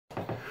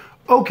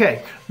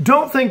Okay,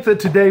 don't think that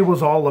today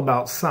was all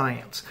about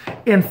science.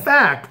 In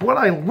fact, what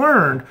I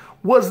learned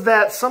was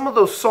that some of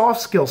those soft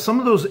skills, some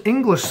of those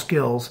English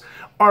skills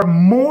are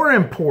more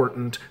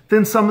important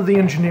than some of the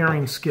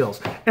engineering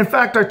skills. In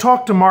fact, I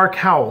talked to Mark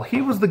Howell.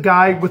 He was the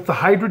guy with the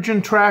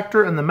hydrogen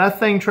tractor and the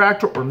methane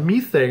tractor, or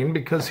methane,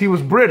 because he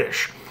was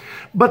British.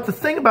 But the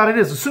thing about it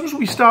is, as soon as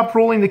we stopped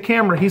rolling the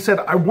camera, he said,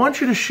 I want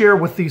you to share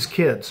with these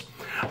kids.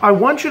 I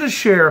want you to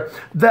share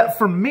that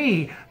for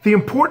me, the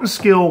important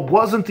skill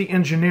wasn't the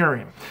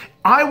engineering.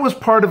 I was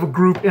part of a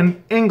group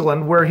in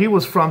England where he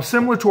was from,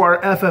 similar to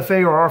our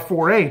FFA or our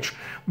 4-H,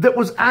 that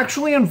was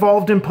actually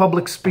involved in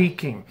public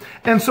speaking.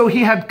 And so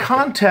he had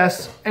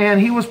contests and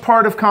he was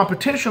part of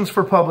competitions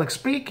for public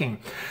speaking.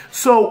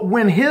 So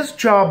when his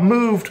job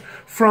moved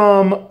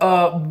from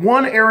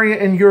one area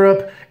in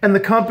Europe and the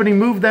company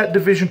moved that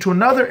division to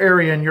another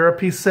area in Europe,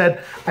 he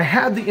said, I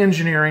had the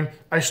engineering,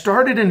 I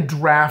started in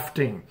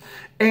drafting,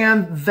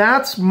 and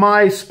that's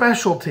my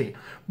specialty.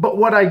 But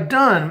what I'd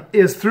done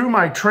is through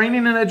my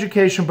training and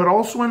education, but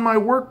also in my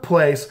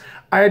workplace,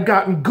 I had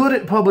gotten good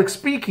at public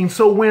speaking.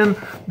 So when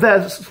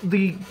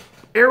the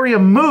area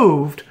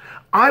moved,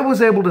 I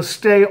was able to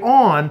stay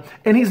on,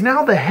 and he's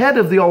now the head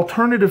of the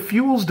alternative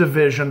fuels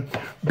division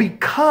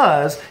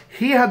because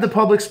he had the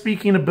public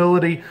speaking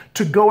ability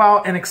to go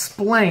out and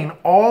explain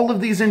all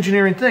of these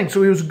engineering things.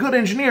 So he was a good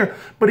engineer,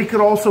 but he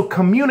could also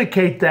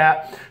communicate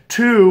that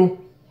to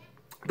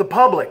the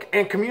public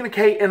and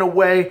communicate in a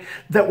way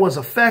that was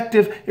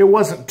effective. It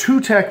wasn't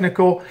too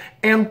technical.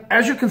 And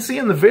as you can see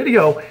in the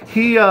video,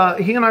 he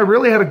and I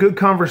really had a good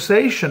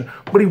conversation,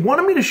 but he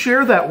wanted me to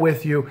share that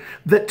with you,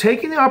 that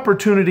taking the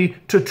opportunity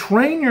to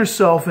train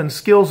yourself in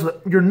skills that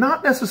you're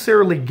not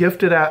necessarily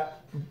gifted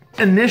at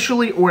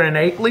initially or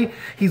innately.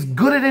 He's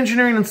good at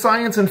engineering and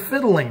science and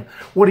fiddling.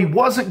 What he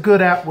wasn't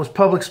good at was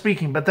public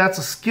speaking, but that's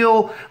a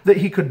skill that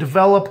he could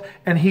develop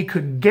and he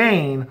could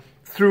gain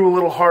through a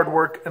little hard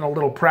work and a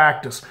little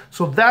practice.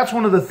 So that's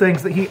one of the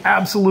things that he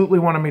absolutely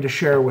wanted me to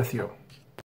share with you.